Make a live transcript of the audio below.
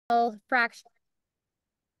fracture,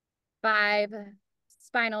 5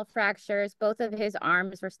 spinal fractures. Both of his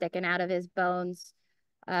arms were sticking out of his bones.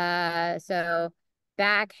 So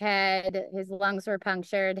back, head, his lungs were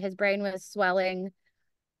punctured, his brain was swelling.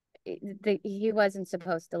 He wasn't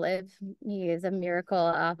supposed to live. He is a miracle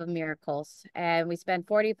of miracles. And we spent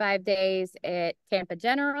 45 days at Tampa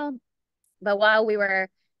General. But while we were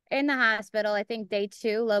in the hospital, I think day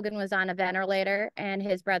 2, Logan was on a ventilator and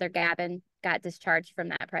his brother Gavin got discharged from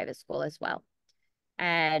that private school as well.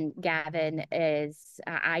 And Gavin is,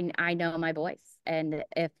 I know my boys. And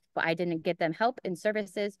if I didn't get them help and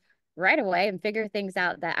services right away and figure things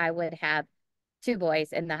out, that I would have 2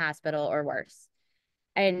 boys in the hospital or worse.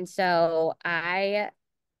 And so I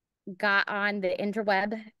got on the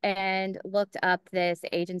interweb and looked up this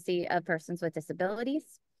agency of persons with disabilities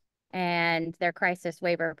and their crisis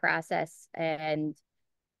waiver process. And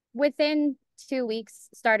within 2 weeks,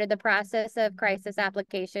 started the process of crisis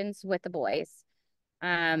applications with the boys.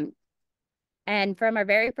 And from our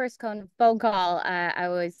very first phone call, I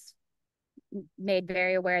was made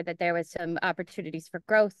very aware that there was some opportunities for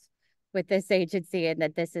growth with this agency and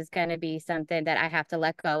that this is going to be something that I have to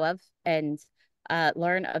let go of and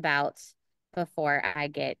learn about before I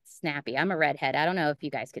get snappy. I'm a redhead. I don't know if you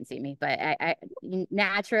guys can see me, but I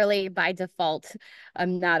naturally, by default,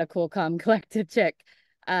 I'm not a cool, calm, collected chick.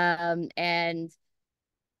 And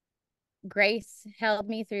Grace held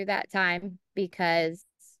me through that time because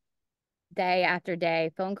day after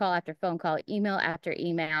day, phone call after phone call, email after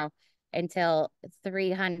email, until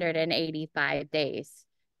 385 days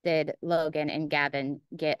did Logan and Gavin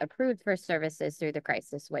get approved for services through the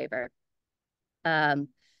crisis waiver. And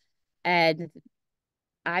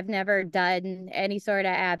I've never done any sort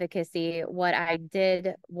of advocacy. What I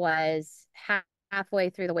did was halfway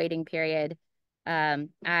through the waiting period, one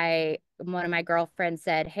of my girlfriends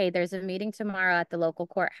said, "Hey, there's a meeting tomorrow at the local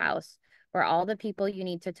courthouse where all the people you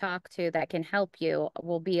need to talk to that can help you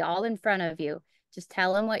will be all in front of you. Just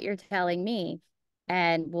tell them what you're telling me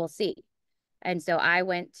and we'll see." And so I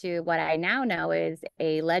went to what I now know is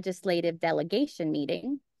a legislative delegation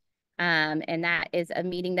meeting. And that is a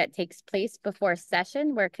meeting that takes place before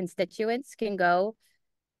session where constituents can go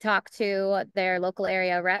talk to their local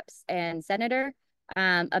area reps and senator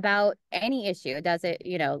about any issue. Does it,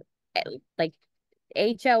 like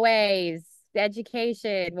HOAs,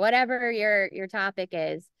 education, whatever your topic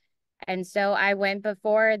is. And so I went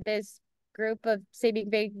before this group of seeming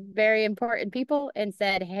big, very important people and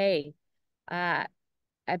said, "Hey, uh,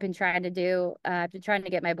 I've been trying to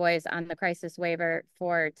get my boys on the crisis waiver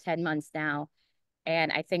for 10 months now.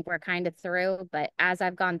 And I think we're kind of through. But as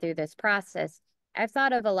I've gone through this process, I've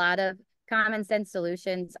thought of a lot of common sense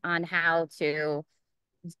solutions on how to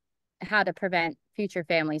prevent future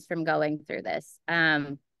families from going through this."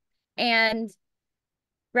 And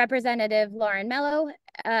Representative Lauren Mello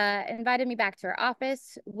invited me back to her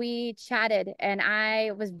office. We chatted, and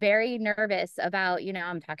I was very nervous about,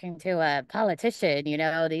 I'm talking to a politician,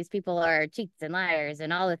 these people are cheats and liars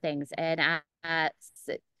and all the things. And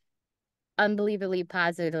unbelievably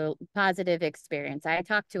positive experience. I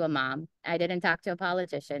talked to a mom. I didn't talk to a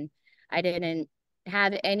politician. I didn't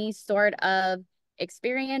have any sort of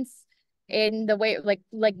experience in the way,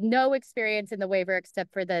 like no experience in the waiver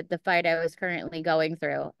except for the fight I was currently going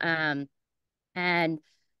through. And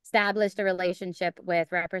established a relationship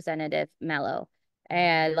with Representative Mello.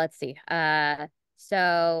 And let's see.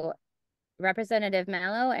 So Representative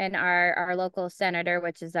Mello and our local senator,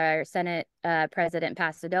 which is our Senate President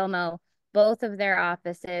Pasadomo, both of their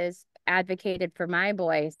offices advocated for my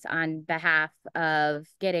boys on behalf of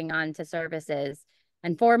getting onto services.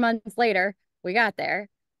 And 4 months later, we got there.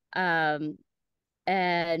 And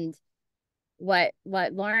what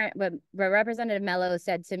Representative Mello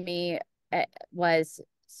said to me was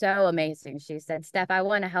so amazing. She said, "Steph, I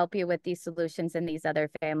want to help you with these solutions and these other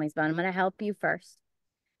families, but I'm going to help you first.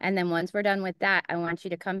 And then once we're done with that, I want you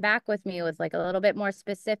to come back with me with like a little bit more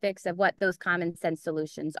specifics of what those common sense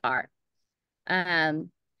solutions are."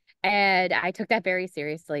 And I took that very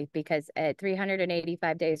seriously because at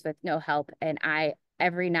 385 days with no help, and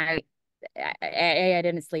every night, I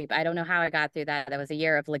didn't sleep. I don't know how I got through that. That was a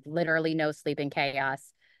year of like literally no sleep and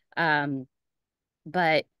chaos.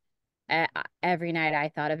 But every night I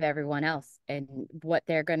thought of everyone else and what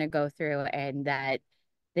they're going to go through, and that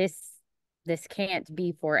this can't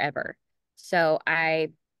be forever. So I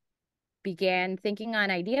began thinking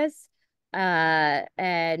on ideas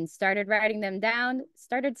and started writing them down,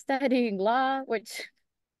 started studying law, which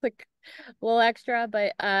like a little extra,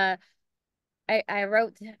 but I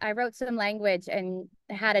wrote some language and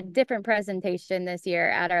had a different presentation this year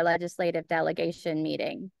at our legislative delegation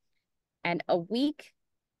meeting. And a week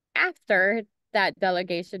after that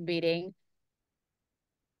delegation meeting,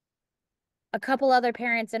 a couple other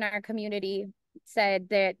parents in our community said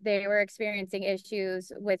that they were experiencing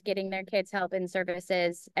issues with getting their kids help and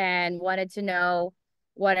services and wanted to know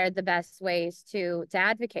what are the best ways to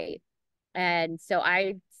advocate. And so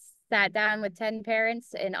I sat down with 10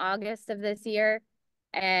 parents in August of this year,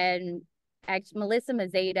 and actually Melissa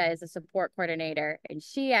Mazeda is a support coordinator, and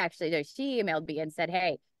she emailed me and said,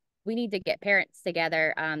 hey, we need to get parents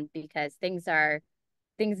together because things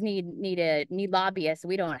need lobbyists.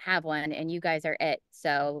 We don't have one, and you guys are it.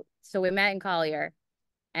 So we met in Collier.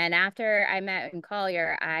 And after I met in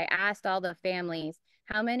Collier, I asked all the families,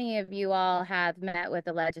 how many of you all have met with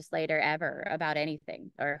a legislator ever about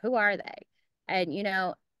anything, or who are they? And,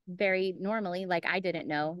 very normally, like I didn't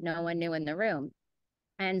know, no one knew in the room.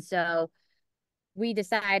 And so we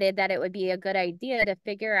decided that it would be a good idea to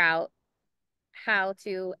figure out how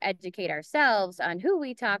to educate ourselves on who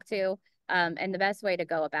we talk to, and the best way to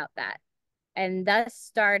go about that. And thus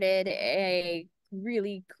started a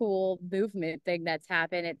really cool movement thing that's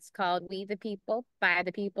happened. It's called We the People, by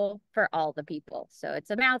the people, for all the people. So it's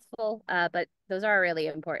a mouthful, but those are really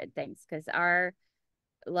important things because our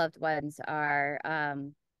loved ones are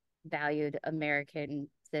valued American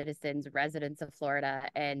citizens, residents of Florida,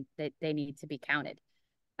 and they need to be counted.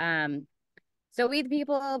 So We the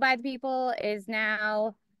People, by the people is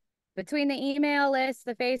now, between the email list,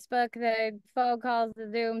 the Facebook, the phone calls, the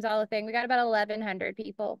Zooms, all the thing, we got about 1,100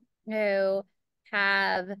 people who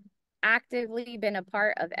have actively been a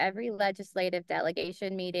part of every legislative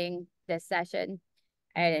delegation meeting this session,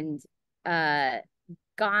 and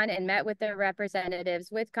gone and met with their representatives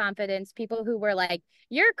with confidence, people who were like,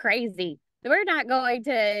 you're crazy. We're not going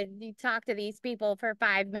to talk to these people for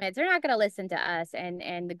 5 minutes. They're not going to listen to us.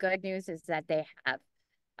 And the good news is that they have.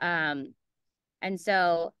 And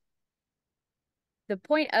so the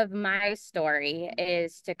point of my story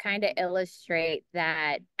is to kind of illustrate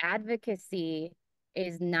that advocacy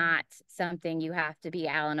is not something you have to be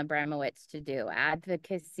Alan Abramowitz to do.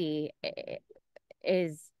 Advocacy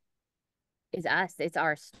is us. It's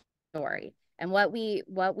our story. And what we've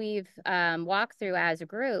walked through as a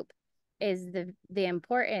group is the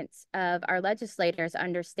importance of our legislators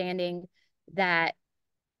understanding that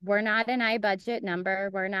we're not an iBudget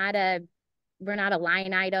number. We're not a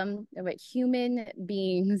line item. We're human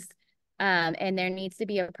beings, and there needs to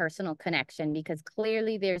be a personal connection because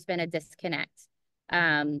clearly there's been a disconnect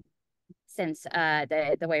since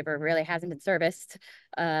the waiver really hasn't been serviced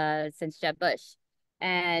since Jeb Bush.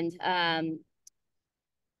 And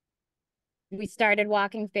we started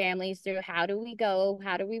walking families through how do we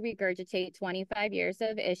regurgitate 25 years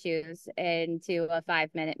of issues into a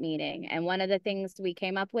 5-minute meeting. And one of the things we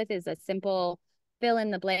came up with is a simple fill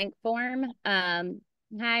in the blank form. Hi,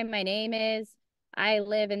 my name is, I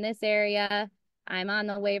live in this area, I'm on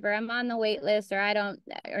the waiver, I'm on the wait list,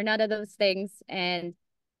 or none of those things. And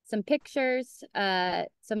some pictures,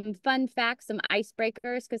 some fun facts, some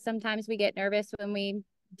icebreakers, because sometimes we get nervous when we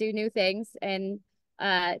do new things, and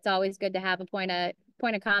it's always good to have a point of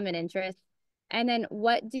common interest. And then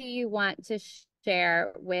what do you want to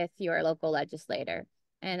share with your local legislator?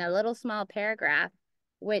 And a little small paragraph,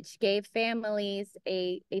 which gave families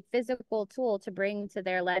a physical tool to bring to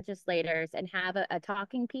their legislators and have a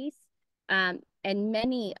talking piece. And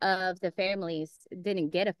many of the families didn't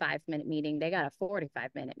get a 5-minute meeting. They got a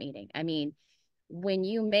 45-minute meeting. I mean, when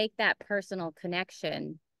you make that personal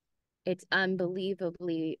connection, it's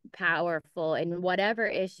unbelievably powerful in whatever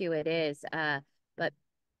issue it is. But,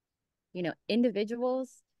 individuals,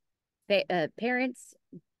 parents,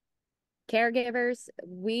 caregivers,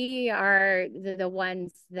 we are the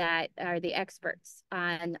ones that are the experts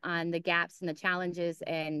on the gaps and the challenges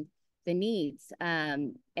and the needs.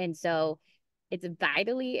 And so it's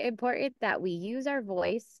vitally important that we use our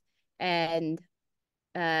voice, and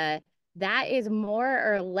that is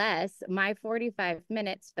more or less my 45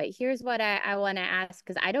 minutes. But here's what I want to ask,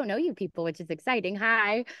 because I don't know you people, which is exciting.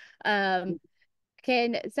 Hi. Has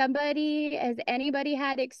anybody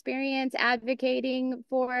had experience advocating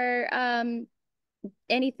for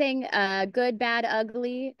anything good, bad,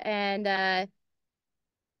 ugly, and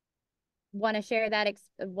want to share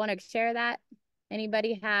that?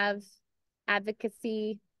 Anybody have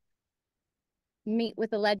advocacy meet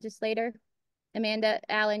with a legislator? Amanda,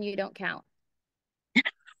 Alan, you don't count.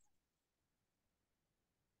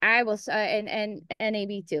 I will, and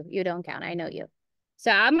NAB too. You don't count. I know you.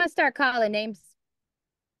 So I'm gonna start calling names.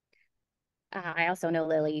 I also know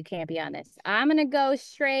Lily. You can't be on this. I'm gonna go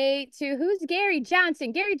straight to who's Gary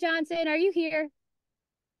Johnson. Gary Johnson, are you here?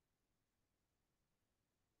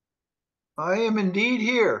 I am indeed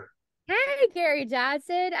here. Hey, Gary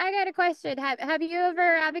Johnson. I got a question. Have you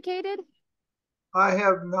ever advocated? I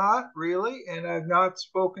have not really, and I've not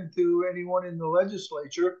spoken to anyone in the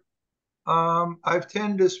legislature. I've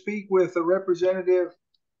tended to speak with a representative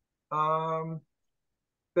um,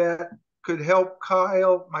 that could help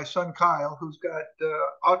Kyle, my son Kyle, who's got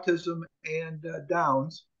autism and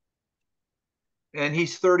Downs, and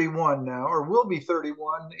he's 31 now, or will be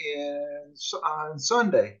 31 on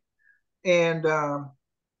Sunday. And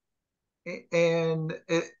and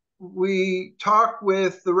it, we talked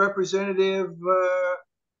with the representative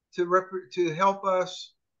to help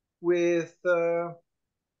us with the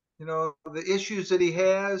issues that he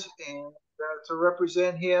has and to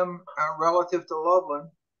represent him relative to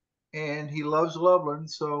Loveland, and he loves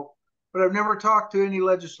Loveland. So, but I've never talked to any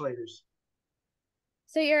legislators.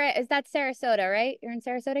 So is that Sarasota, right? You're in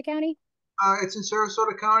Sarasota County? It's in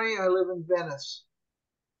Sarasota County. I live in Venice.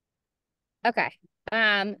 Okay.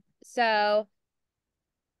 So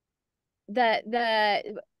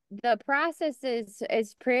the process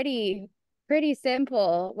is pretty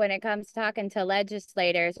simple when it comes to talking to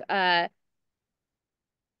legislators.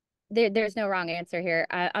 There's no wrong answer here.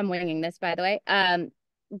 I'm winging this, by the way.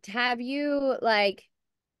 Have you like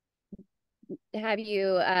have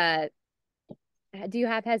you do you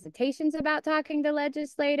have hesitations about talking to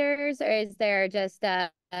legislators, or is there just I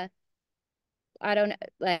don't know,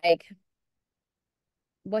 like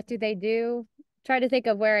what do they do? Try to think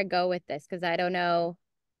of where I go with this because I don't know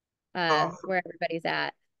Uh, where everybody's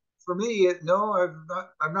at. for me, no,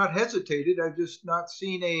 I've not hesitated. I've just not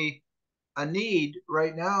seen a need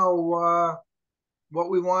right now. What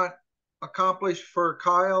we want accomplished for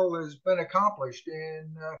Kyle has been accomplished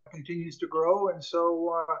and continues to grow. And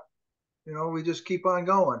so, we just keep on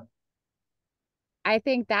going. I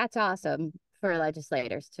think that's awesome for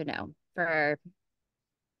legislators to know, for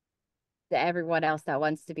everyone else that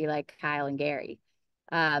wants to be like Kyle and Gary.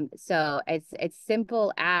 So it's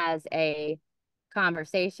simple as a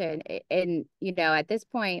conversation. And at this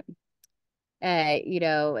point,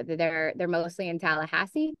 they're mostly in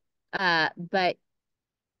Tallahassee. But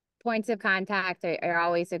points of contact are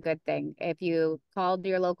always a good thing. If you called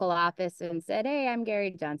your local office and said, "Hey, I'm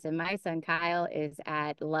Gary Johnson. My son Kyle is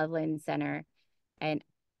at Loveland Center, and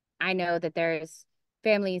I know that there's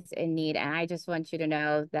families in need, and I just want you to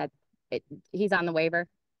know that he's on the waiver.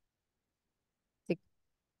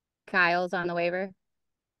 Kyle's on the waiver."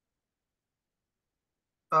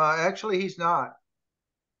 Actually, he's not.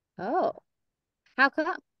 Oh, how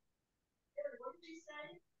come?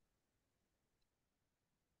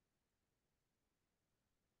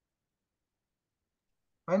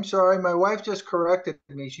 I'm sorry. My wife just corrected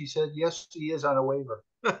me. She said, yes, he is on a waiver.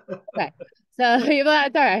 Okay. So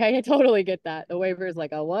that's all right. I totally get that. The waiver is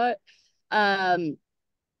like a what? Um,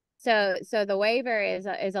 so the waiver is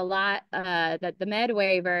a lot that the med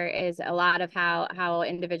waiver is a lot of how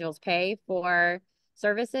individuals pay for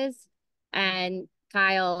services. And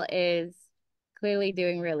Kyle is clearly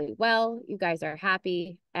doing really well. You guys are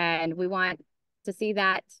happy, and we want to see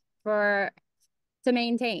that for to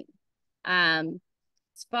maintain.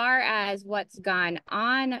 As far as what's gone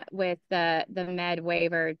on with the med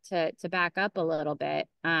waiver, to back up a little bit,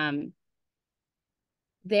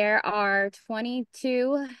 there are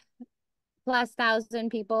 22 plus thousand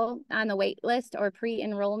people on the wait list, or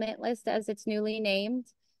pre-enrollment list as it's newly named,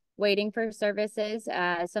 waiting for services.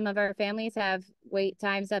 Some of our families have wait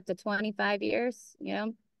times up to 25 years,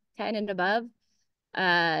 10 and above.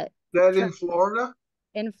 Uh, That in Florida?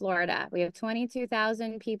 in Florida, we have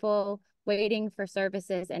 22,000 people waiting for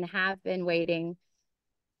services and have been waiting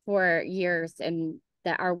for years, and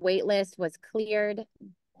that our wait list was cleared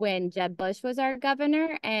when Jeb Bush was our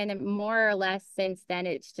governor, and more or less since then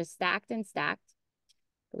it's just stacked and stacked.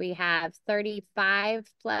 We have 35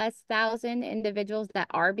 plus thousand individuals that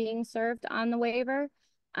are being served on the waiver.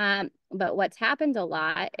 But what's happened a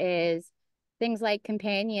lot is things like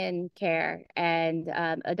companion care and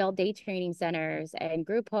adult day training centers and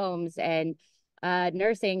group homes and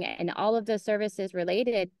nursing and all of the services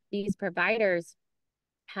related. These providers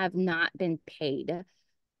have not been paid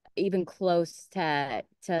even close to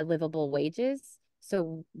livable wages.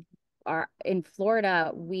 So in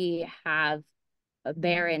Florida, we have a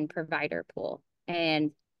barren provider pool.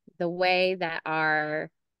 And the way that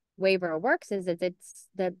our waiver works is it's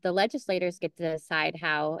the legislators get to decide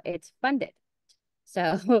how it's funded.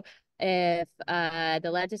 So if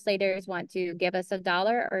the legislators want to give us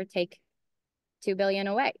 $1 or take 2 billion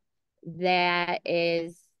away, that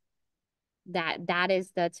is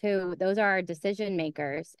the two, those are our decision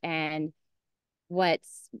makers. And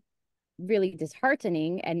what's really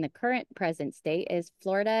disheartening in the current present state is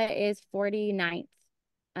Florida is 49th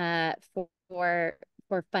for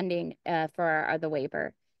funding for the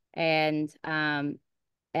waiver. And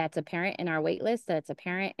that's apparent in our wait list. That's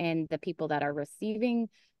apparent in the people that are receiving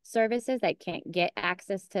services that can't get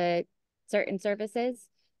access to certain services.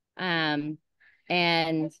 And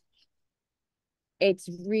it's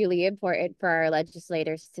really important for our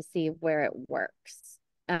legislators to see where it works,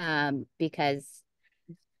 because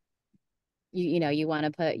you know you want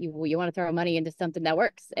to put you want to throw money into something that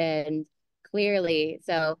works, and clearly.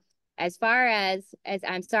 So as far as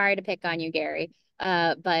I'm sorry to pick on you, Gary,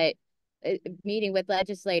 but meeting with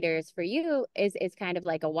legislators for you is kind of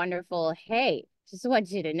like a wonderful, hey, just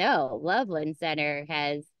want you to know Loveland Center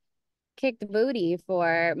has kicked booty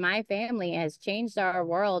for my family, has changed our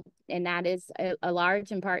world, and that is a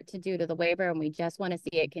large in part to due to the waiver, and we just want to see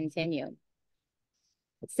it continue.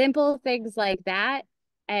 Simple things like that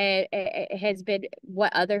has been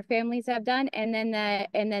what other families have done, and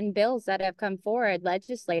then bills that have come forward,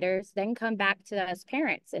 legislators then come back to us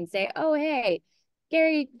parents and say, oh, hey,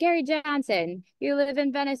 Gary Johnson, you live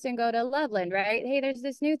in Venice and go to Loveland, right? Hey, there's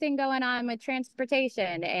this new thing going on with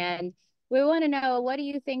transportation, and we want to know, what do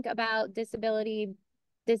you think about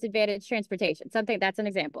disadvantaged transportation? Something that's an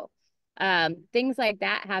example. Things like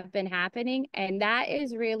that have been happening, and that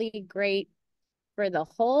is really great for the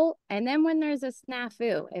whole. And then when there's a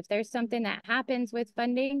snafu, if there's something that happens with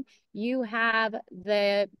funding, you have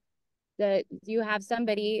you have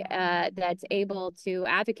somebody that's able to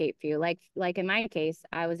advocate for you. Like in my case,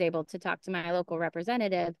 I was able to talk to my local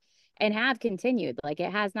representative and have continued. Like,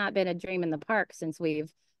 it has not been a dream in the park since we've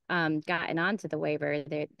gotten onto the waiver.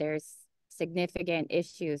 There's significant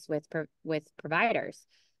issues with providers.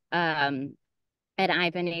 And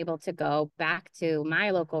I've been able to go back to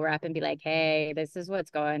my local rep and be like, hey, this is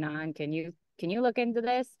what's going on. Can you look into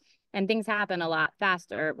this? And things happen a lot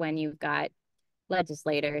faster when you've got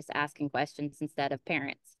legislators asking questions instead of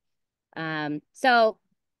parents. So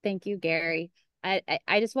thank you, Gary.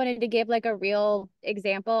 I just wanted to give like a real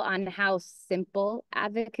example on how simple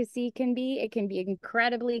advocacy can be. It can be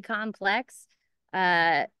incredibly complex.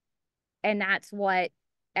 Uh, and that's what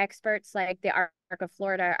experts like the Arc of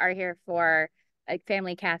Florida are here for. Like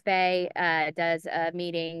Family Cafe does a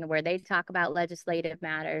meeting where they talk about legislative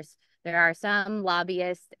matters. There are some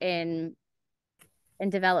lobbyists in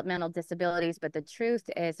developmental disabilities, but the truth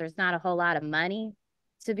is there's not a whole lot of money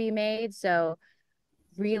to be made. So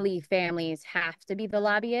really, families have to be the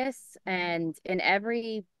lobbyists. And in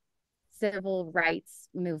every civil rights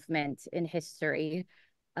movement in history,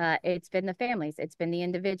 it's been the families, it's been the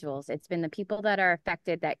individuals, it's been the people that are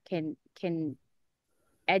affected that can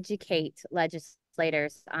educate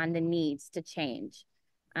legislators on the needs to change.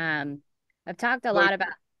 I've talked a Like, lot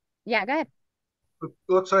about, yeah, go ahead.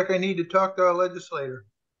 looks like I need to talk to our legislator.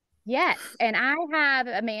 Yes, and I have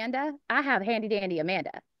Amanda. I have handy dandy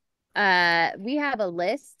Amanda. We have a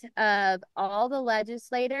list of all the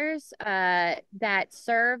legislators that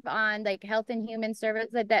serve on like health and human service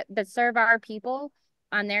that serve our people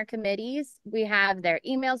on their committees. We have their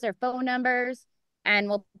emails, their phone numbers, and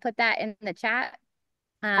we'll put that in the chat.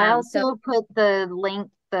 I So also put the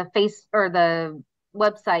link, the face or the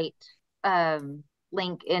website um,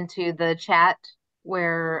 link into the chat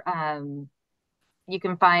where you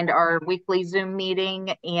can find our weekly Zoom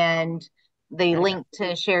meeting and the link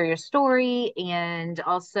to share your story. And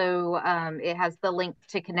also, it has the link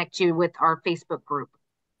to connect you with our Facebook group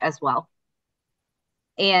as well,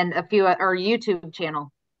 and a few our YouTube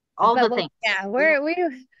channel. All the but things. yeah,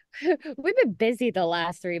 we've been busy the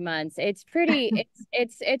last 3 months. It's pretty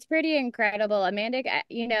incredible. Amanda,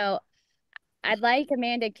 you know, I'd like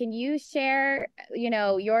Amanda, can you share, you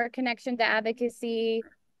know, your connection to advocacy,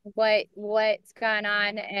 what's gone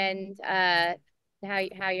on, and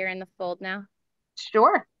how you're in the fold now?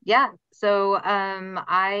 Sure. Yeah. So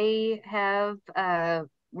I have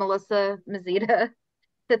Melissa Mazita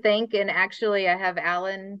to thank, and actually I have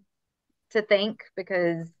Alan to thank,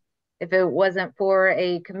 because if it wasn't for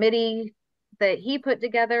a committee that he put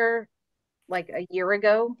together like a year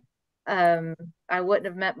ago, um, I wouldn't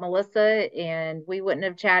have met Melissa, and we wouldn't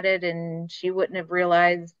have chatted, and she wouldn't have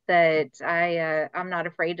realized that I'm not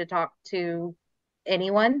afraid to talk to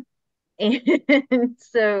anyone. And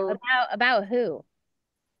so About who?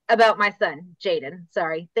 about my son, Jaden.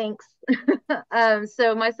 Sorry. Thanks.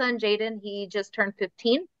 So my son, Jaden, he just turned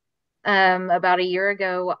 15. About a year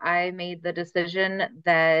ago, I made the decision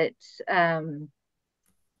that um,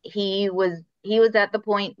 he was at the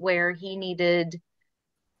point where he needed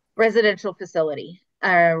residential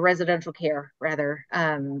care rather.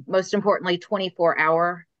 Most importantly,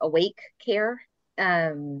 24-hour awake care.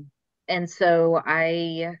 And so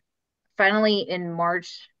I finally in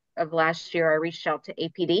March of last year, I reached out to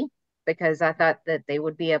APD because I thought that they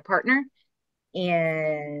would be a partner.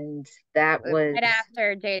 And that was right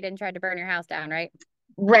after Jaden tried to burn your house down, right?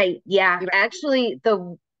 right. Yeah. Actually,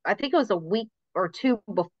 I think it was a week or two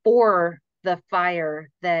before the fire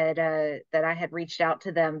that I had reached out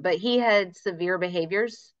to them, but he had severe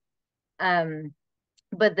behaviors. Um,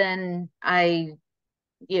 but then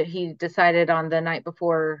he decided on the night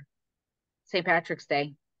before St. Patrick's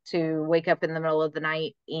Day to wake up in the middle of the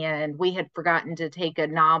night, and we had forgotten to take a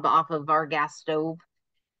knob off of our gas stove,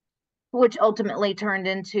 which ultimately turned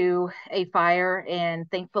into a fire. And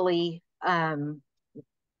thankfully,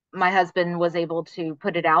 my husband was able to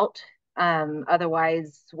put it out.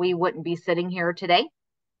 Otherwise, we wouldn't be sitting here today.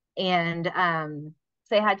 And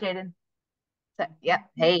say hi, Jaden. So, yeah,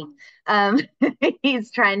 hey. Um,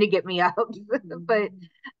 he's trying to get me out, but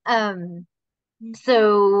um,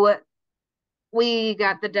 so we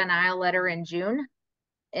got the denial letter in June,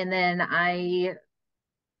 and then I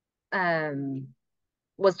um,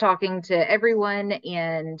 was talking to everyone,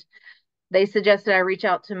 and they suggested I reach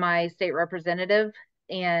out to my state representative.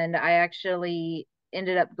 And I actually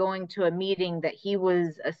ended up going to a meeting that he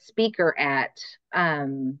was a speaker at.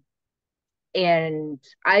 Um, and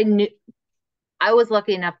I was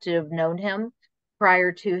lucky enough to have known him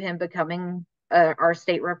prior to him becoming our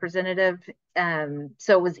state representative.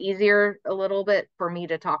 So it was easier a little bit for me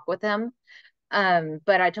to talk with him.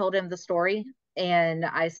 But I told him the story, and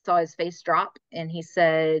I saw his face drop, and he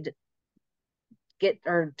said, get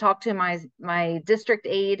or talk to my district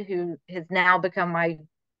aide, who has now become my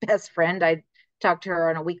best friend. I talk to her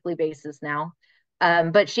on a weekly basis now.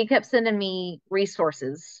 But she kept sending me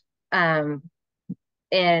resources.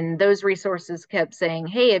 And those resources kept saying,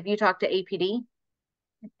 hey, have you talked to APD?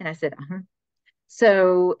 And I said, uh-huh.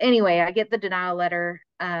 So anyway, I get the denial letter,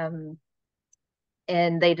 and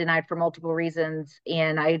they denied for multiple reasons.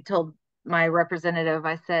 And I told my representative,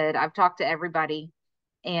 I said, I've talked to everybody,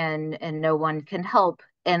 and no one can help.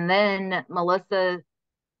 And then Melissa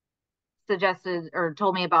suggested or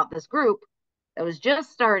told me about this group that was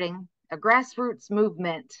just starting, a grassroots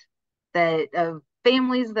movement that of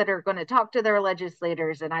families that are going to talk to their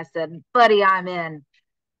legislators. And I said, buddy, I'm in.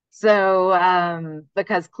 So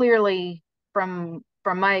because clearly from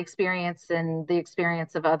my experience and the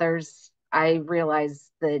experience of others, I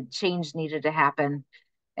realized that change needed to happen,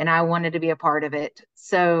 and I wanted to be a part of it.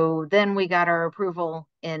 So then we got our approval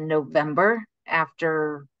in November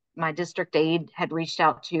after my district aide had reached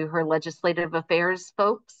out to her legislative affairs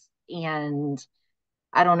folks. And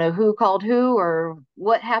I don't know who called who or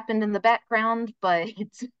what happened in the background, but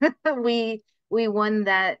we won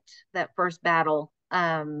that first battle.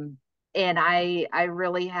 And I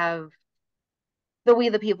really have the We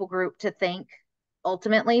the People group to thank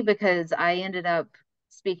ultimately, because I ended up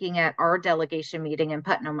speaking at our delegation meeting in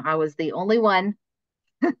Putnam. I was the only one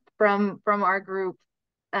from our group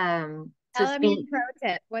to Tell them your speak. pro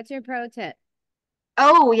tip. What's your pro tip?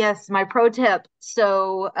 Oh yes, my pro tip.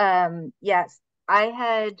 So yes, I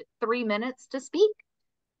had 3 minutes to speak,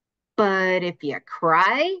 but if you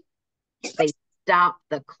cry, they stop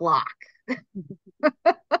the clock.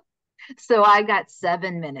 So I got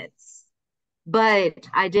 7 minutes, but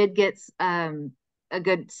I did get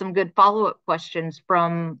some good follow-up questions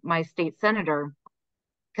from my state senator,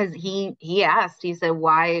 because he asked, he said,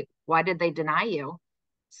 why did they deny you?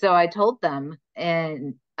 So I told them,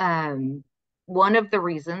 and one of the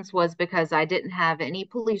reasons was because I didn't have any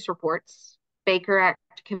police reports, Baker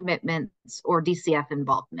Act commitments, or DCF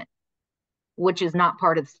involvement, which is not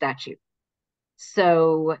part of the statute.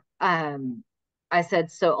 So I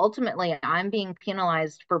said, so ultimately, I'm being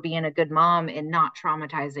penalized for being a good mom and not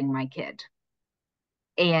traumatizing my kid.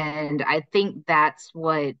 And I think that's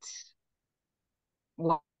what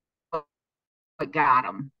got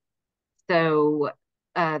them. So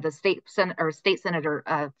the state senator,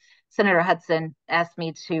 Senator Hudson, asked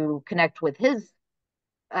me to connect with his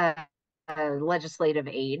uh, legislative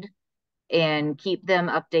aide and keep them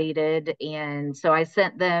updated. And so I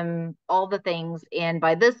sent them all the things. And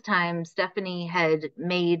by this time, Stephanie had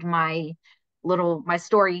made my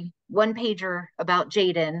story one pager about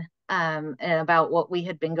Jaden, and about what we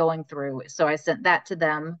had been going through. So I sent that to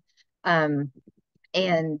them. Um,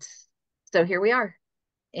 and so here we are.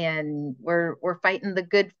 And we're fighting the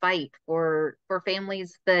good fight for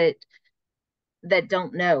families that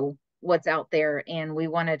don't know what's out there. And we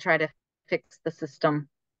want to try to fix the system,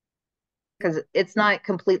 because it's not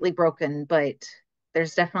completely broken, but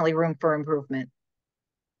there's definitely room for improvement.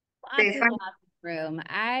 Lots and lots of room.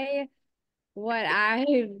 What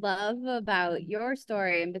I love about your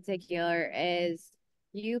story in particular is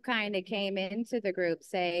you kind of came into the group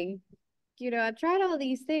saying, I've tried all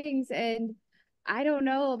these things and I don't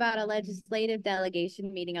know about a legislative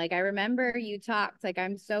delegation meeting. Like, I remember you talked, like,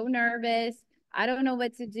 I'm so nervous. I don't know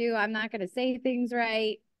what to do. I'm not going to say things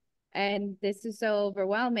right. And this is so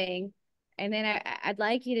overwhelming. And then I'd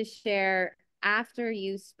like you to share after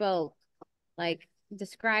you spoke, like,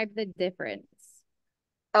 describe the difference.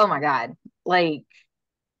 Oh my God. Like,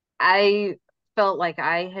 I felt like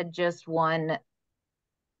I had just won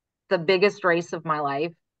the biggest race of my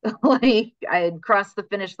life. Like, I had crossed the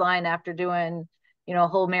finish line after doing, a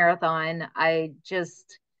whole marathon. I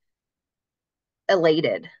just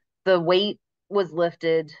elated. The weight was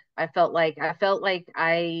lifted. I felt like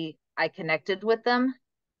I connected with them.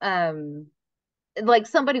 Um, like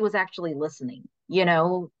somebody was actually listening,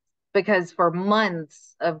 because for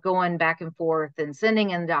months of going back and forth and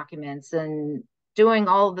sending in documents and doing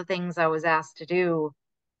all the things I was asked to do,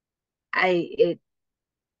 I it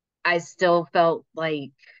I still felt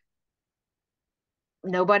like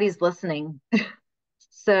nobody's listening.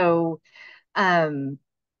 So, um,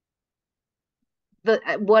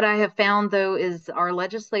 what I have found though is our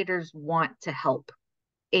legislators want to help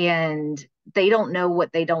and they don't know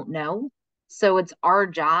what they don't know. So it's our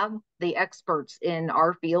job, the experts in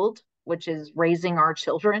our field, which is raising our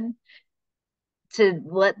children, to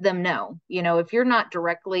let them know. If you're not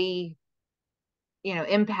directly,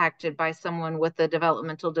 impacted by someone with a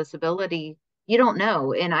developmental disability, you don't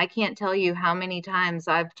know. And I can't tell you how many times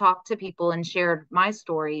I've talked to people and shared my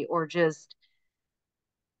story or just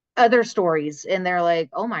other stories and they're like,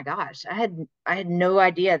 "Oh my gosh, I had no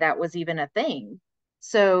idea that was even a thing."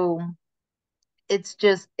 So it's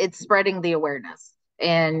spreading the awareness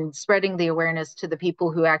and spreading the awareness to the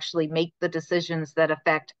people who actually make the decisions that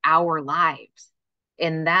affect our lives.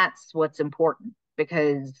 And that's what's important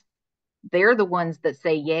because they're the ones that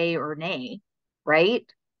say yay or nay, right?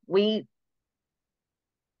 We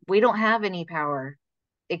we don't have any power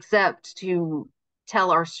except to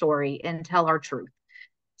tell our story and tell our truth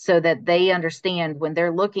so that they understand when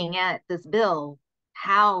they're looking at this bill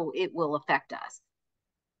how it will affect us.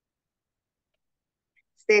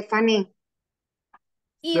 Stephanie,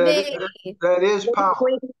 That, eBay. that is very power.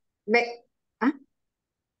 quick, huh? That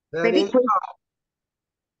Very is quick. power.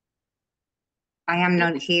 I am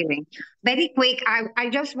not hearing. Very quick, I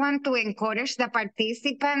just want to encourage the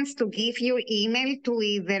participants to give your email to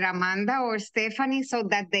either Amanda or Stephanie so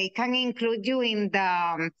that they can include you in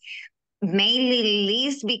the mailing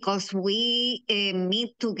list because we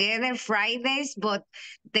meet together Fridays, but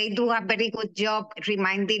they do a very good job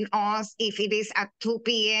reminding us if it is at 2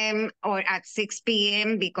 p.m. or at 6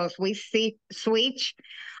 p.m. because we switch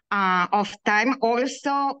of time.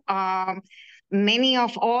 Also, many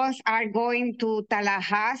of us are going to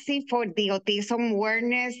Tallahassee for the autism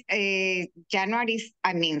awareness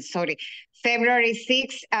February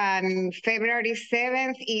 6th and February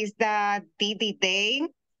 7th is the DD Day.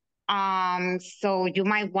 So you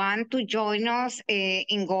might want to join us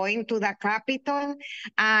in going to the Capitol.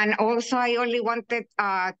 And also, I only wanted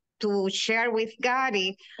to share with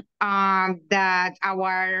Gary that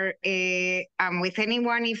with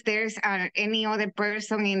anyone, if there's any other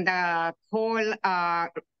person in the whole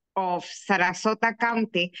of Sarasota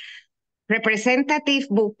County, Representative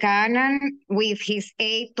Buchanan, with his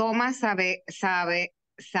aide Thomas Saavedra,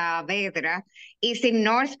 is in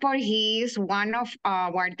Northport. He is one of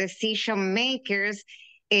our decision makers.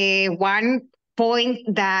 One point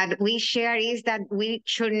that we share is that we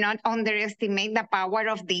should not underestimate the power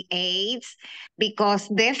of the aides because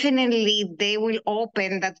definitely they will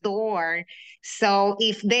open the door. So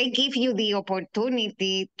if they give you the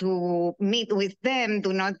opportunity to meet with them,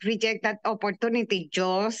 do not reject that opportunity.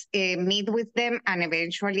 Just meet with them and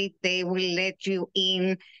eventually they will let you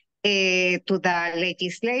in to the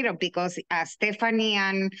legislature because as Stephanie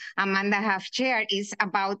and Amanda have shared, it's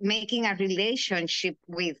about making a relationship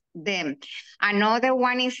with them. Another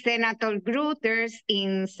one is Senator Gruters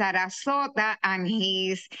in Sarasota, and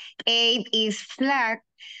his aide is Flag.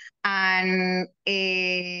 And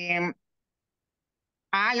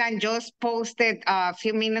Alan just posted a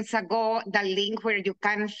few minutes ago the link where you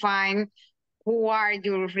can find who are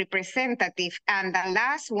your representative. And the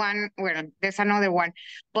last one, well, there's another one,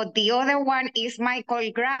 but the other one is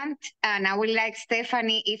Michael Grant. And I would like,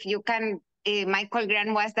 Stephanie, if you can, Michael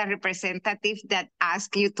Grant was the representative that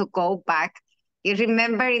asked you to go back. You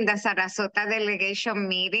remember in the Sarasota delegation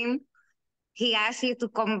meeting, he asked you to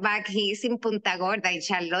come back. He is in Punta Gorda in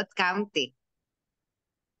Charlotte County.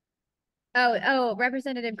 Oh,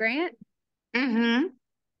 Representative Grant? Mm-hmm.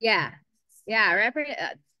 Yeah. Yeah,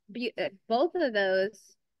 both of those.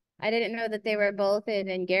 I didn't know that they were both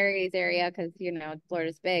in Gary's area because,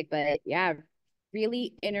 Florida's big, but yeah,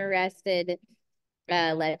 really interested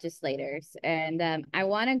legislators. And I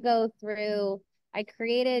want to go through, I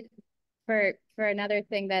created for another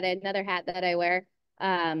thing that another hat that I wear.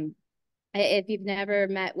 If you've never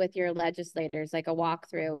met with your legislators, like a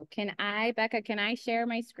walkthrough, Becca, can I share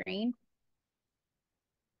my screen?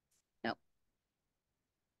 No.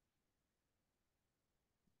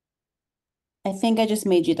 I think I just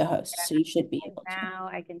made you the host, so you should be able to. Now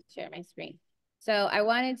I can share my screen. So I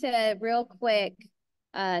wanted to real quick,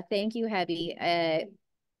 thank you, Hebby.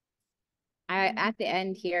 At the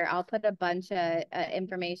end here, I'll put a bunch of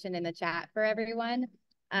information in the chat for everyone.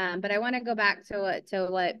 But I want to go back to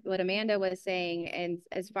what Amanda was saying, and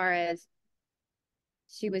as far as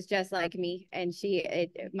she was just like me, and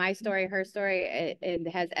my story, her story, it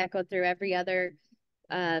has echoed through every other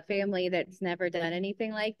family that's never done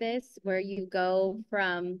anything like this, where you go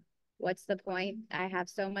from what's the point? I have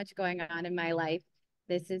so much going on in my life.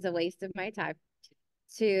 This is a waste of my time,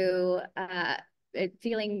 to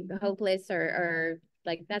feeling hopeless or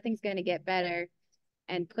like nothing's going to get better,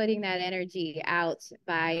 and putting that energy out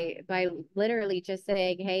by literally just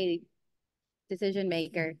saying, hey, decision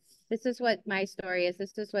maker, this is what my story is,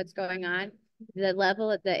 this is what's going on. The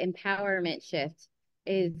level of the empowerment shift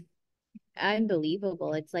is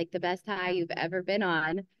unbelievable. It's like the best high you've ever been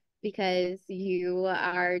on, because you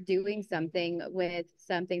are doing something with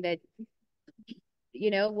something that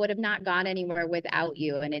would have not gone anywhere without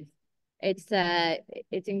you. And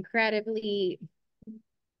it's incredibly,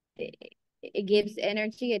 it gives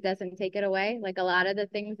energy, it doesn't take it away, like a lot of the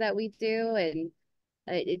things that we do, and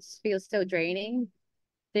it just feels so draining.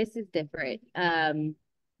 This is different. So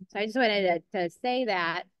I just wanted to say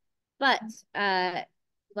that. But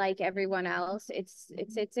like everyone else, it's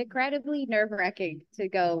incredibly nerve-wracking to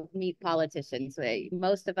go meet politicians.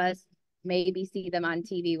 Most of us maybe see them on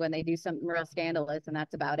TV when they do something real scandalous, and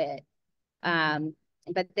that's about it.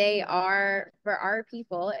 But they are for our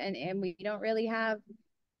people, and we don't really have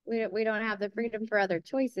we don't have the freedom for other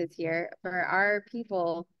choices here. For our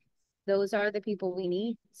people, those are the people we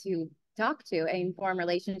need to talk to and form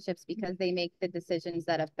relationships, because they make the decisions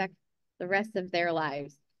that affect the rest of their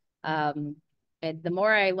lives. And the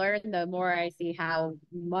more I learn, the more I see how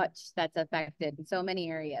much that's affected in so many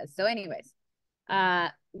areas. So anyways,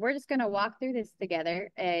 we're just going to walk through this together,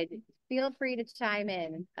 and feel free to chime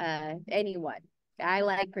in, anyone.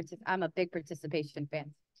 I'm a big participation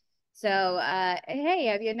fan. So, hey,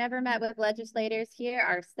 have you never met with legislators? Here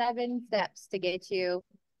are 7 steps to get you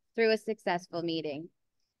through a successful meeting.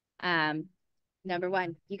 Number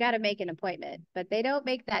 1, you got to make an appointment, but they don't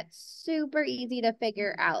make that super easy to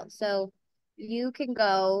figure out. So you can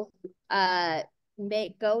go to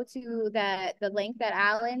the link that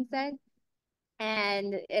Alan said,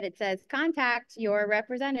 and it says contact your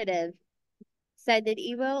representative. Send an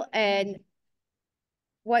email, and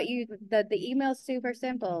the email's super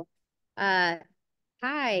simple.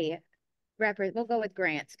 Hi, we'll go with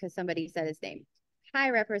Grant because somebody said his name. Hi,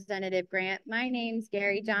 Representative Grant. My name's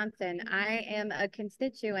Gary Johnson. I am a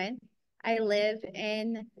constituent. I live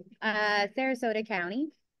in Sarasota County,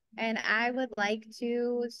 and I would like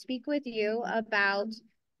to speak with you about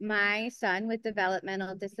my son with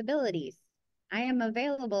developmental disabilities. I am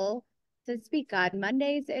available to speak on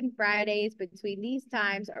Mondays and Fridays between these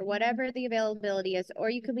times, or whatever the availability is, or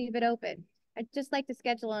you could leave it open. I'd just like to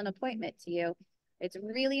schedule an appointment to you. It's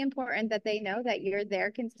really important that they know that you're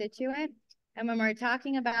their constituent. And when we're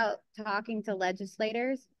talking about talking to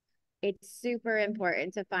legislators, it's super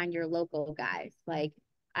important to find your local guys. Like,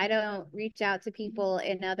 I don't reach out to people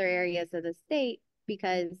in other areas of the state,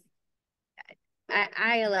 because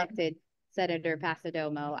I elected Senator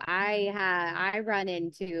Pasadomo. I run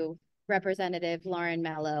into Representative Lauren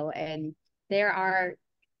Mello, and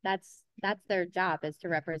that's their job, is to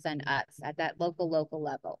represent us at that local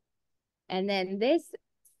level. And then this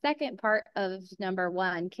second part of number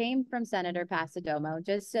 1 came from Senator Pasadomo.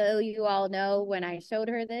 Just so you all know, when I showed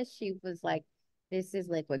her this, she was like, this is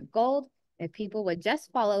liquid gold. If people would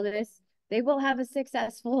just follow this, they will have a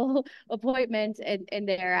successful appointment and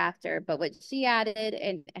thereafter. But what she added,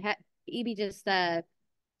 and Evie just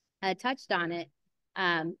touched on it,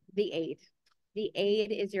 the aid. The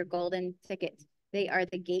aid is your golden ticket. They are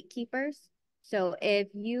the gatekeepers. So if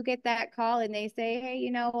you get that call and they say, hey,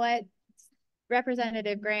 you know what?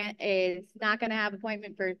 Representative Grant is not going to have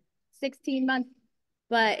appointment for 16 months,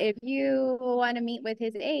 but if you want to meet with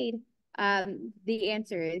his aide, the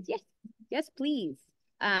answer is yes, please.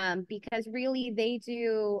 Because really they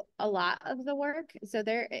do a lot of the work. So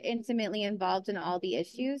they're intimately involved in all the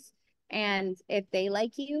issues. And if they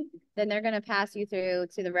like you, then they're going to pass you through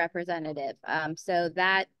to the representative. So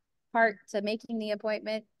that part to making the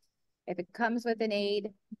appointment, If it comes with an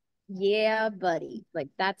aid, yeah, buddy. Like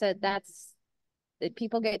that's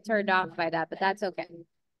people get turned off by that, but that's okay.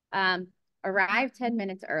 Um, arrive 10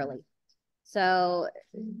 minutes early. So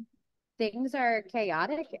things are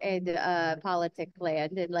chaotic in politic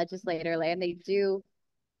land and legislator land. They do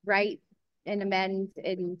write and amend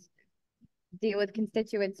and deal with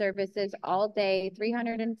constituent services all day,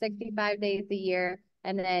 365 days a year.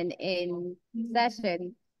 And then in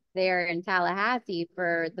session, they're in Tallahassee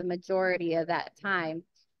for the majority of that time.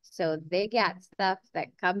 So they got stuff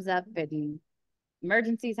that comes up and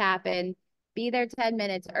emergencies happen. Be there 10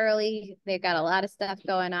 minutes early. They've got a lot of stuff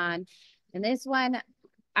going on. And this one,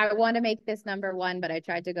 I want to make this number one, but I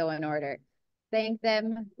tried to go in order. Thank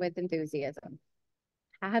them with enthusiasm.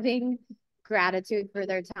 Having gratitude for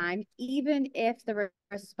their time, even if the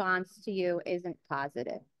response to you isn't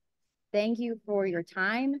positive. Thank you for your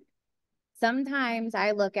time. Sometimes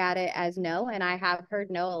I look at it as no, and I have heard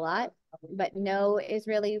no a lot, but no is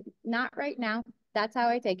really not right now. That's how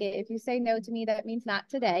I take it. If you say no to me, that means not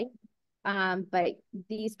today. But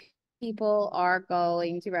these people are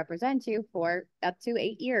going to represent you for up to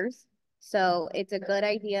 8 years. So it's a good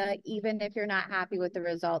idea, even if you're not happy with the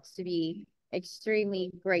results, to be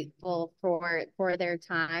extremely grateful for their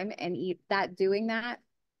time, and that doing that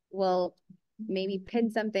will maybe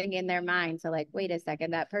pin something in their mind. So like, wait a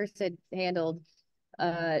second, that person handled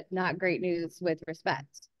not great news with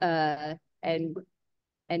respect. And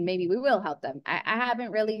maybe we will help them. I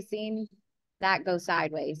haven't really seen that go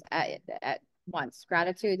sideways at once.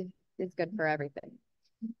 Gratitude is good for everything.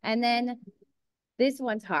 And then this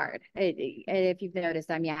one's hard. If you've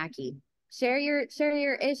noticed, I'm yacky. Share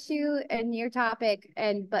your issue and your topic,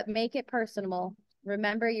 but make it personal.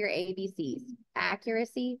 Remember your ABCs.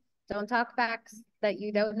 Accuracy. Don't talk facts that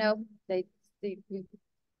you don't know.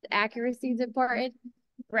 Accuracy is important.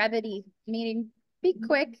 Brevity, meaning be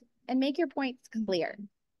quick and make your points clear.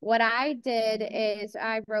 What I did is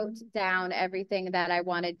I wrote down everything that I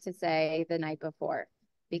wanted to say the night before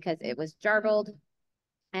because it was jarbled,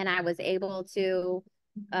 and I was able to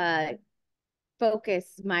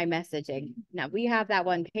focus my messaging. Now we have that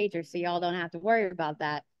one pager, so y'all don't have to worry about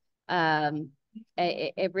that.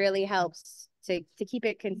 It really helps to keep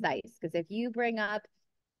it concise, because if you bring up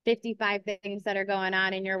 55 things that are going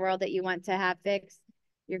on in your world that you want to have fixed,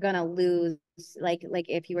 you're gonna lose, like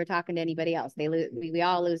if you were talking to anybody else, we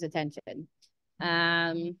all lose attention.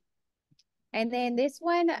 And then this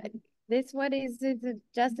one is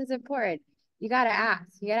just as important. You gotta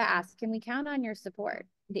ask, can we count on your support?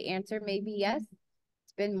 The answer may be yes.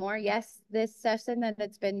 It's been more yes this session than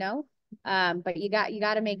it's been no. But you got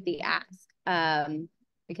to make the ask,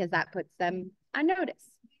 because that puts them on notice.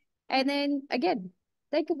 And then again,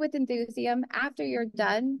 think of with enthusiasm. After you're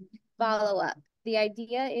done, follow up. The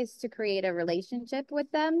idea is to create a relationship with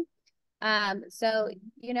them. So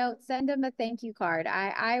send them a thank you card.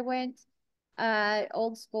 I went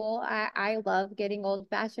old school. I love getting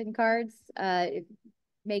old-fashioned cards. It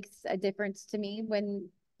makes a difference to me when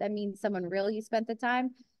that means someone really spent the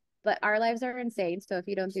time. But our lives are insane, so if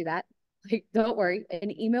you don't do that, like, don't worry,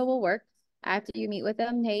 an email will work after you meet with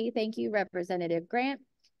them. Hey, thank you, Representative Grant.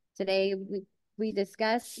 Today we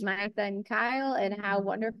discussed my son Kyle and how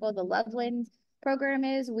wonderful the Loveland program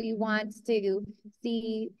is. We want to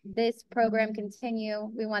see this program continue.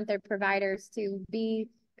 We want their providers to be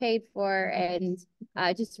paid for, and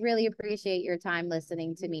just really appreciate your time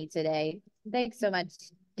listening to me today. Thanks so much,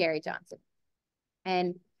 Gary Johnson.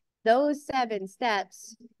 And those 7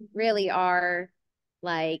 steps really are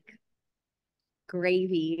like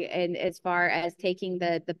gravy, and as far as taking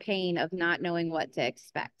the pain of not knowing what to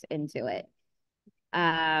expect into it.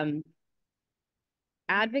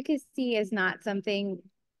 Advocacy is not something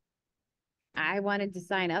I wanted to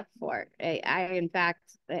sign up for. In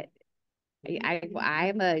fact, I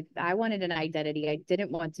wanted an identity. I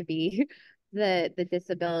didn't want to be the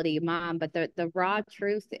disability mom, but the raw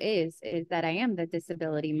truth is that I am the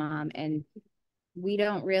disability mom, and we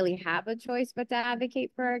don't really have a choice but to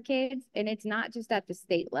advocate for our kids. And it's not just at the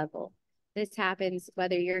state level. This happens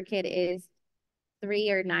whether your kid is 3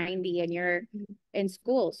 or 90 and you're in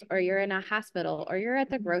schools, or you're in a hospital, or you're at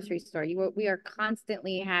the grocery store. We are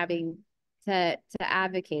constantly having to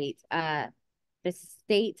advocate. The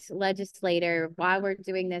state legislator, while we're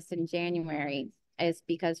doing this in January, is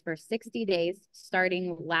because for 60 days,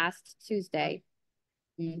 starting last Tuesday,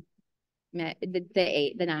 the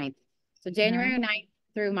 9th. So January 9th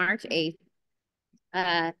through March 8th,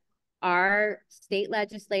 our state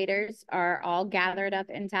legislators are all gathered up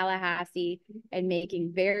in Tallahassee and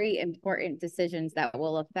making very important decisions that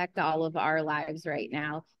will affect all of our lives right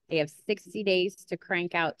now. They have 60 days to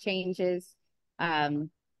crank out changes.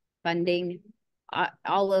 funding,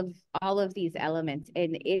 all of these elements.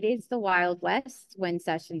 And it is the Wild West when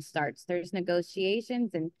session starts. There's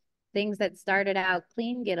negotiations, and things that started out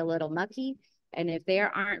clean get a little mucky. And if there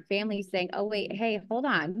aren't families saying, oh, wait, hey, hold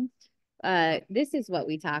on, this is what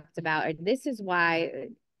we talked about, or this is why,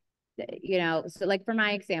 so like for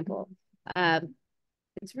my example,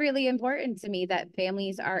 it's really important to me that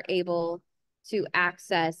families are able to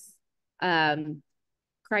access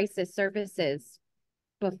crisis services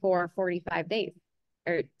before 45 days,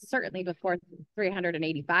 or certainly before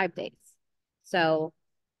 385 days. So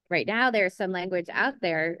right now there's some language out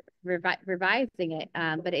there revising it,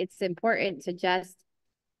 but it's important to just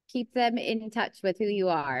keep them in touch with who you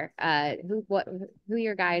are, who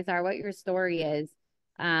your guys are, what your story is.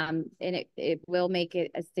 And it will make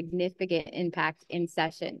it a significant impact in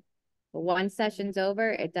session. But once session's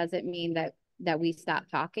over, it doesn't mean that we stop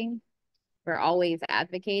talking. We're always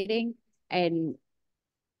advocating. And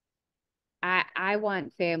I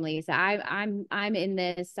want families. I'm in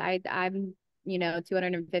this. I'm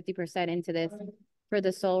 250% into this for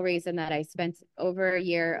the sole reason that I spent over a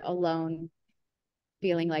year alone,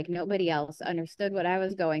 feeling like nobody else understood what I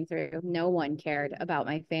was going through. No one cared about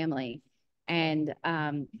my family. And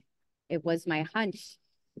it was my hunch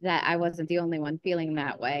that I wasn't the only one feeling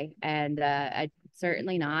that way. And I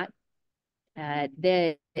certainly not.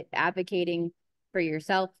 The advocating for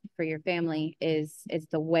yourself, for your family is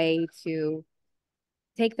the way to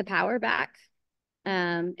take the power back.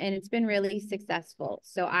 And it's been really successful.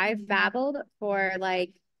 So I've babbled for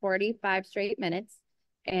like 45 straight minutes,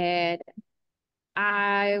 and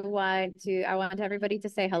I want everybody to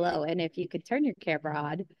say hello. And if you could turn your camera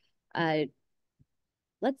on,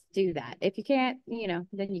 let's do that. If you can't,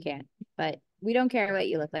 then you can't. But we don't care what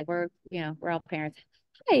you look like. We're all parents.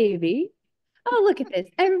 Hi, Amy. Oh, look at this.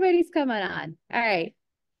 Everybody's coming on. All right.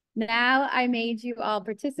 Now I made you all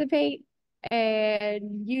participate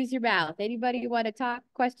and use your mouth. Anybody want to talk?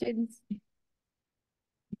 Questions?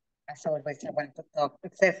 As always, I want to talk.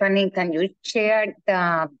 Stephanie, can you share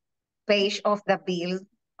the page of the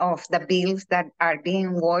bills that are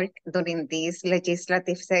being worked during this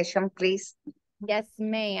legislative session, please? Yes,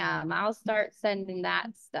 ma'am. I'll start sending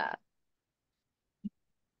that stuff.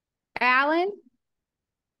 Alan,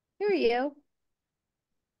 who are you?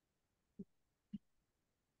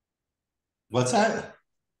 What's that?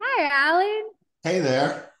 Hi, Alan. Hey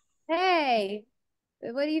there. Hey,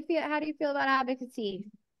 what do you feel? How do you feel about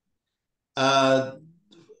advocacy? Uh,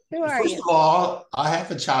 Who are First you? of all, I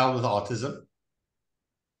have a child with autism.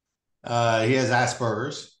 He has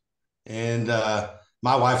Asperger's, and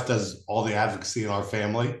my wife does all the advocacy in our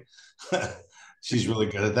family. She's really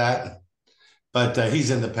good at that. But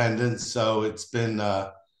he's independent, so it's been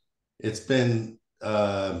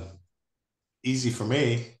easy for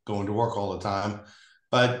me going to work all the time.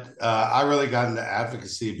 But I really got into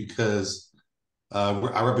advocacy because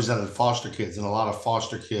I represented foster kids, and a lot of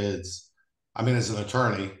foster kids, I mean, as an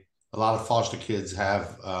attorney, a lot of foster kids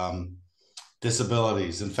have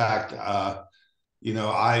disabilities. In fact,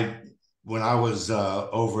 when I was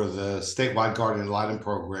over the statewide guardian ad litem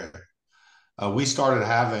program, we started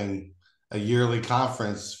having a yearly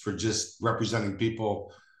conference for just representing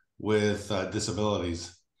people with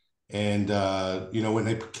disabilities. And when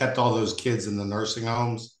they kept all those kids in the nursing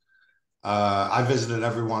homes, I visited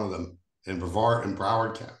every one of them in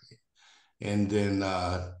Broward County, and in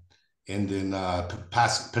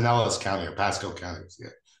Pinellas County, or Pasco County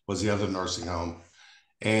was the other nursing home.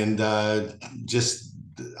 And just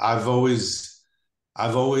I've always I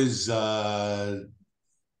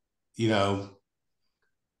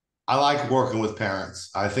like working with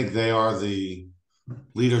parents. I think they are the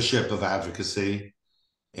leadership of advocacy,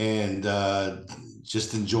 and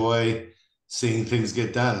just enjoy seeing things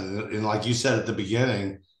get done. And like you said at the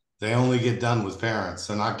beginning, they only get done with parents.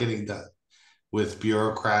 They're not getting done with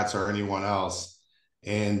bureaucrats or anyone else.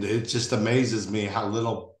 And it just amazes me how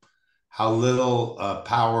little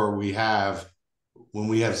power we have when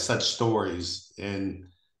we have such stories. And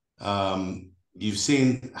you've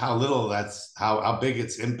seen how little how big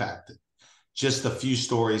it's impacted. Just a few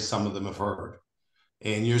stories, some of them have heard.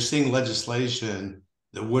 And you're seeing legislation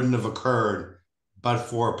that wouldn't have occurred but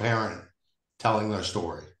for a parent telling their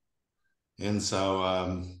story. And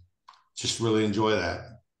so just really enjoy that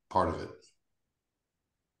part of it.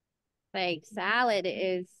 Like salad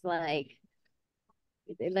is like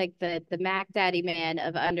the Mac Daddy man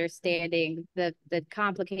of understanding the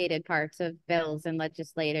complicated parts of bills and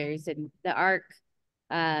legislators. And the ARC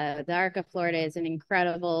of Florida is an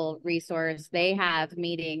incredible resource. They have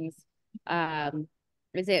meetings.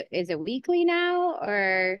 Is it weekly now,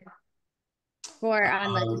 or for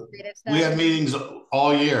on legislative We stuff? have meetings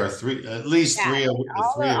all year, at least Yeah, three,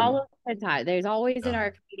 all of the time. There's always an Yeah.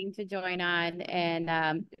 ARC meeting to join on,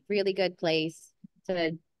 and really good place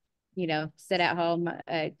to, sit at home.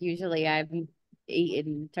 Usually I've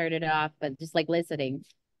eaten, turn it off, but just like listening.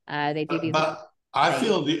 They do these. But I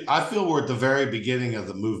feel we're at the very beginning of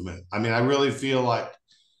the movement. I mean, I really feel like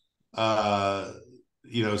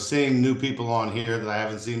seeing new people on here that I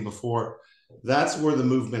haven't seen before, that's where the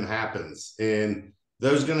movement happens. And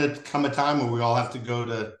there's going to come a time where we all have to go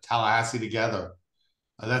to Tallahassee together.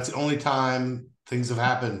 That's the only time things have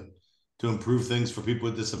happened to improve things for people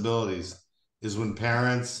with disabilities, is when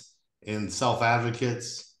parents and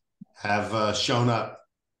self-advocates have shown up.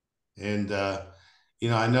 And,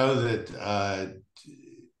 I know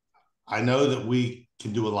that we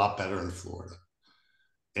can do a lot better in Florida.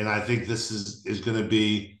 And I think this is going to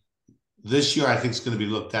be, this year, I think it's going to be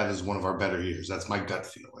looked at as one of our better years. That's my gut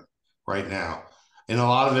feeling right now. And a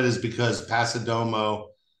lot of it is because Pasadomo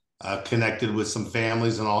connected with some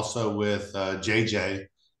families and also with JJ,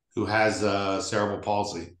 who has cerebral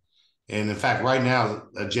palsy. And in fact, right now,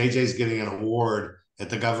 JJ's getting an award at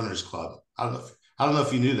the Governor's Club. I don't know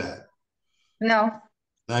if you knew that. No.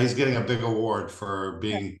 Now he's getting a big award for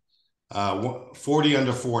being 40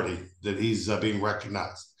 under 40, that he's being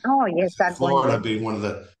recognized. Oh, yes, that's Florida wonderful. being one of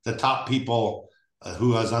the top people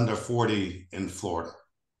who is under 40 in Florida.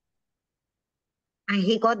 And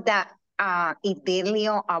he got the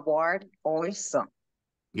Idilio Award also.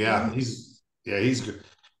 Yeah, he's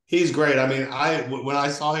great. I mean, when I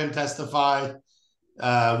saw him testify,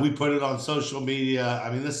 we put it on social media. I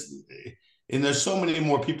mean, and there's so many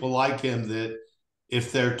more people like him that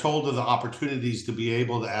if they're told of the opportunities to be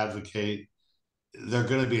able to advocate, they're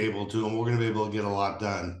going to be able to, and we're going to be able to get a lot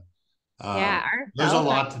done. Yeah, there's a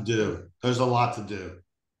lot to do. There's a lot to do.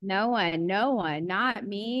 No one, not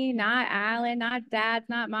me, not Alan, not dads,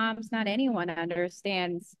 not moms, not anyone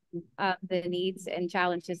understands the needs and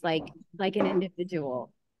challenges like an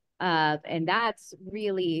individual. And that's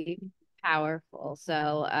really powerful.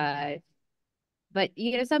 So, but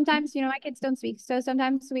sometimes, my kids don't speak. So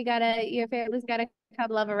sometimes we gotta, your family's gotta come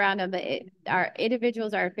love around them. But our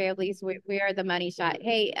individuals, our families, we are the money shot.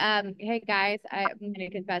 Hey, guys, I'm gonna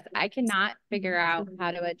confess, I cannot figure out how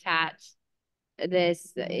to attach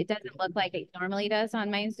this. It doesn't look like it normally does on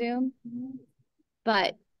my Zoom,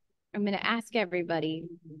 but I'm going to ask everybody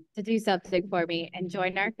to do something for me and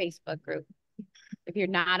join our Facebook group. If you're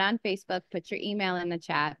not on Facebook, put your email in the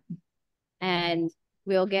chat and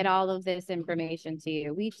we'll get all of this information to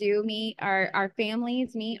you. We do meet, our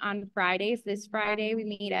families meet on Fridays. This Friday we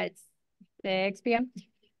meet at 6 p.m.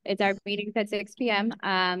 It's our meetings at 6 p.m.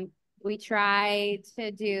 We try to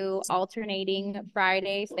do alternating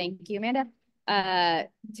Fridays. Thank you, Amanda.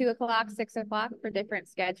 2 o'clock, 6 o'clock for different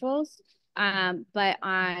schedules. But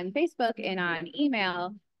on Facebook and on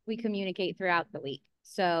email, we communicate throughout the week.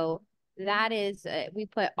 So that is, we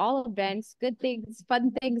put all events, good things,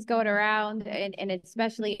 fun things going around, and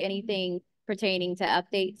especially anything pertaining to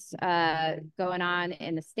updates going on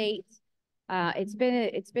in the state. It's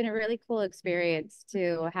been a really cool experience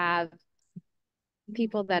to have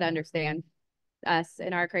people that understand us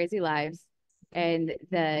in our crazy lives. And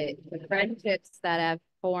the friendships that have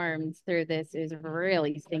formed through this is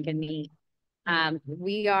really stinking neat.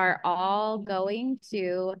 We are all going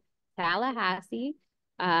to Tallahassee.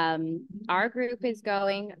 Our group is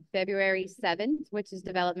going February 7th, which is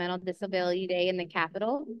Developmental Disability Day in the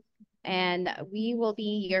Capitol. And we will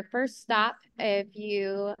be your first stop if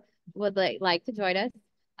you would like to join us.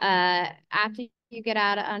 After you get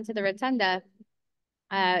out onto the rotunda,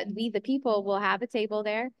 we, the people, will have a table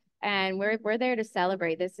there. And we're there to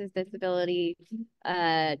celebrate. This is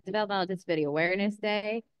Developmental Disability Awareness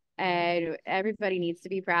Day, and everybody needs to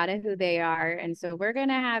be proud of who they are. And so we're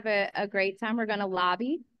gonna have a great time. We're gonna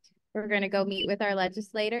lobby. We're gonna go meet with our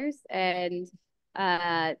legislators, and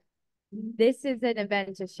this is an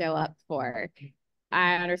event to show up for.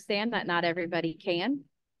 I understand that not everybody can,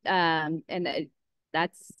 and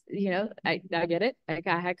that's I get it.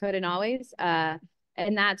 I couldn't always.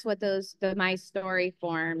 And that's what the My Story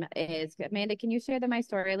form is. Amanda, can you share the My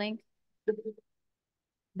Story link?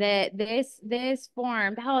 This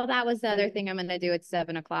form, that was the other thing I'm going to do at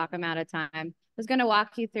 7 o'clock. I'm out of time. I was going to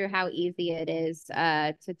walk you through how easy it is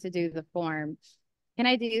to do the form. Can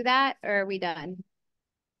I do that, or are we done?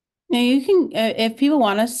 No, you can, if people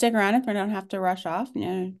want to stick around, if they don't have to rush off,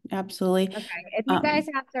 absolutely. Okay, if you guys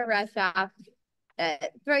have to rush off,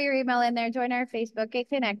 throw your email in there, join our Facebook, get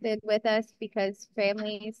connected with us, because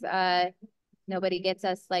families, nobody gets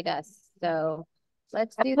us like us. So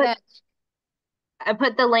let's do that. I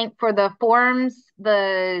put the link for the forms,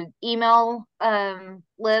 the email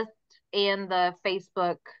list, and the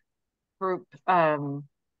Facebook group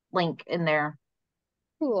link in there.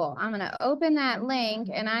 Cool. I'm going to open that link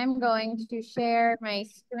and I'm going to share my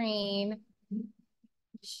screen.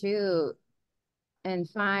 Shoot. And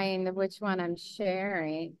find which one I'm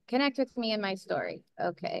sharing. Connect with me in my story.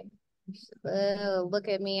 Okay. Oh, look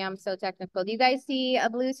at me. I'm so technical. Do you guys see a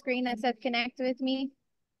blue screen that says connect with me?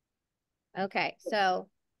 Okay. So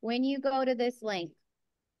when you go to this link,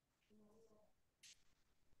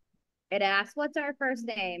 it asks, what's our first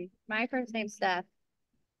name? My first name's Steph.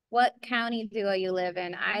 What county do you live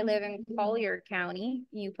in? I live in Collier County.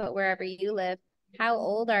 You put wherever you live. How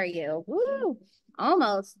old are you? Woo!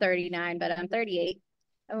 Almost 39, but I'm 38.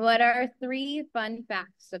 What are 3 fun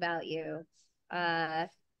facts about you? I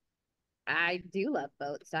do love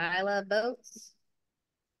boats. I love boats.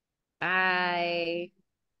 I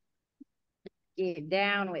get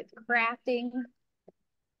down with crafting.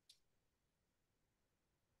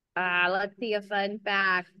 Let's see a fun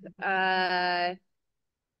fact. I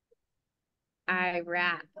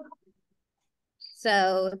rap.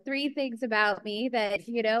 So 3 things about me that,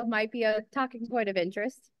 might be a talking point of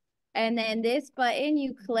interest. And then this button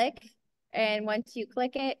you click, and once you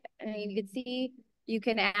click it, and you can see you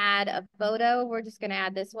can add a photo. We're just going to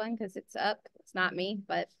add this one because it's up. It's not me,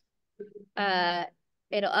 but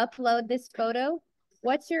it'll upload this photo.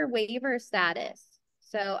 What's your waiver status?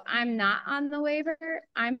 So I'm not on the waiver,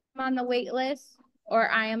 I'm on the wait list, or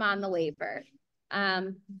I am on the waiver.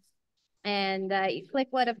 And you click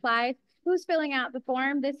what applies. Who's filling out the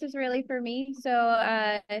form? This is really for me.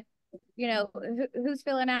 So, who's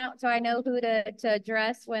filling out so I know who to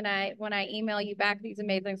address when I email you back these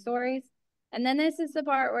amazing stories. And then this is the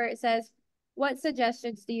part where it says, what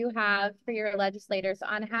suggestions do you have for your legislators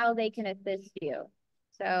on how they can assist you?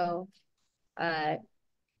 So I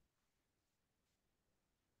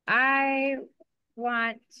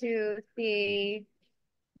want to see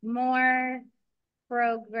more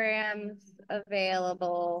programs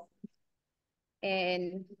available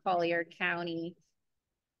in Collier County,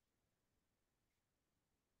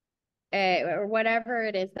 or whatever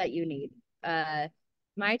it is that you need.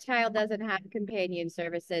 My child doesn't have companion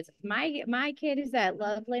services. My kid is at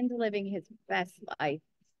Loveland living his best life.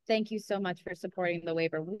 Thank you so much for supporting the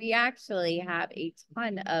waiver. We actually have a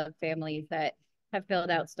ton of families that have filled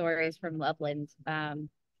out stories from Loveland.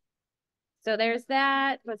 So there's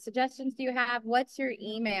that. What suggestions do you have? What's your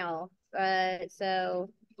email? So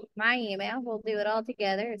my email, we'll do it all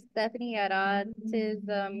together. It's Stephanie at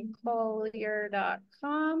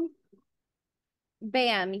autismcollier.com.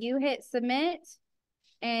 Bam, you hit submit,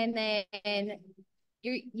 and then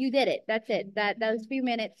you did it. That's it. Those few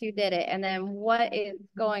minutes you did it. And then what is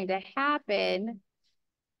going to happen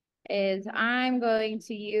is I'm going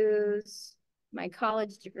to use my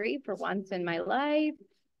college degree for once in my life,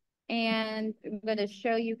 and I'm going to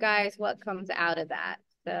show you guys what comes out of that.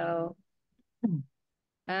 So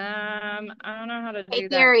I don't know how to Hey, do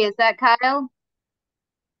that. Gary, is that Kyle?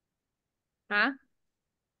 Huh?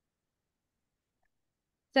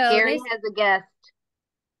 So Gary this has a guest.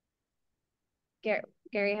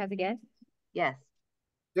 Gary has a guest. Yes.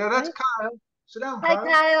 Yeah, that's What? Kyle. Sit down, Hi, Kyle.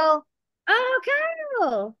 Kyle. Oh,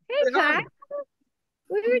 Kyle. Hey, Say hi. Kyle.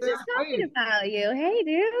 We were Say just hi. talking Wave. about you. Hey,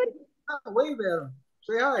 dude. Wave at him.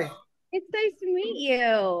 Say hi. It's nice to meet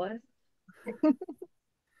you.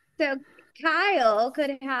 So Kyle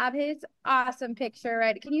could have his awesome picture,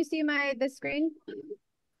 right? Can you see the screen?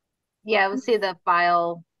 Yeah, we'll see the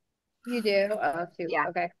file. You do? Oh, shoot. Yeah.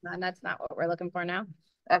 Okay. And that's not what we're looking for now.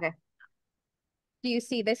 Okay. Do you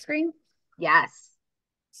see this screen? Yes.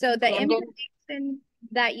 So the Camden? information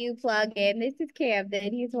that you plug in, this is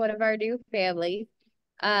Camden. He's one of our new families.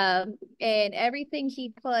 And everything he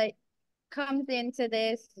put comes into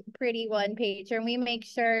this pretty one pager, and we make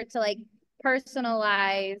sure to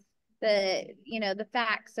personalize the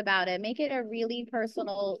facts about it, make it a really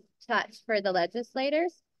personal touch for the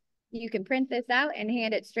legislators. You can print this out and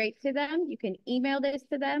hand it straight to them. You can email this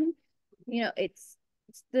to them.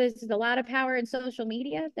 There's a lot of power in social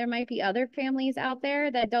media. There might be other families out there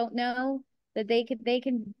that don't know that they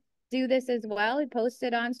can do this as well and post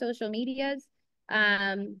it on social medias.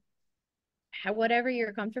 Whatever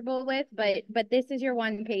you're comfortable with, but this is your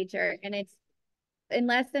one pager, and it's in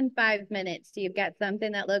less than 5 minutes. So you've got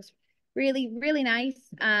something that looks really, really nice,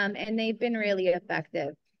 and they've been really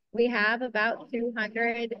effective. We have about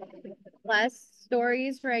 200 plus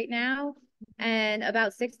stories right now, and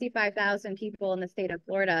about 65,000 people in the state of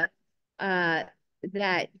Florida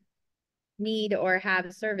that need or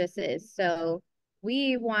have services. So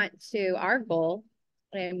our goal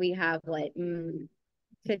and we have like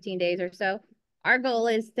 15 days or so. Our goal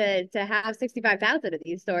is to have 65,000 of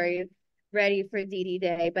these stories ready for DD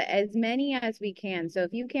Day, but as many as we can. So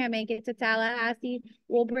if you can't make it to Tallahassee,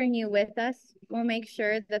 we'll bring you with us. We'll make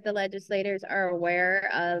sure that the legislators are aware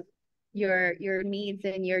of your needs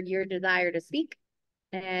and your desire to speak.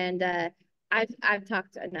 And I've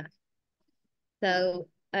talked enough. So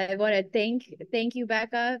I want to thank you,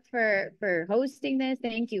 Becca, for hosting this.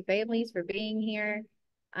 Thank you, families, for being here.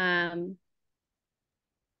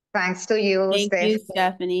 Thanks to you, Thank you, Steph.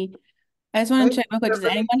 Stephanie. I just want to Thank check real quick. you, Does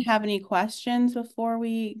Stephanie. anyone have any questions before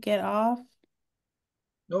we get off?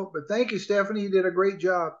 No, but thank you, Stephanie. You did a great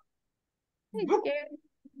job. Thank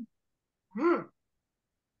you.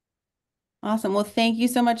 Awesome. Well, thank you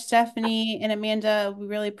so much, Stephanie and Amanda. We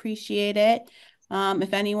really appreciate it.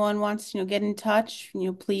 If anyone wants to, get in touch,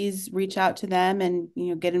 please reach out to them and,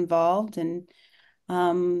 get involved. And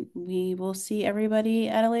we will see everybody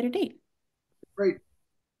at a later date. Great.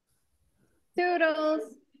 Toodles.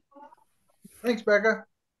 Thanks, Becca.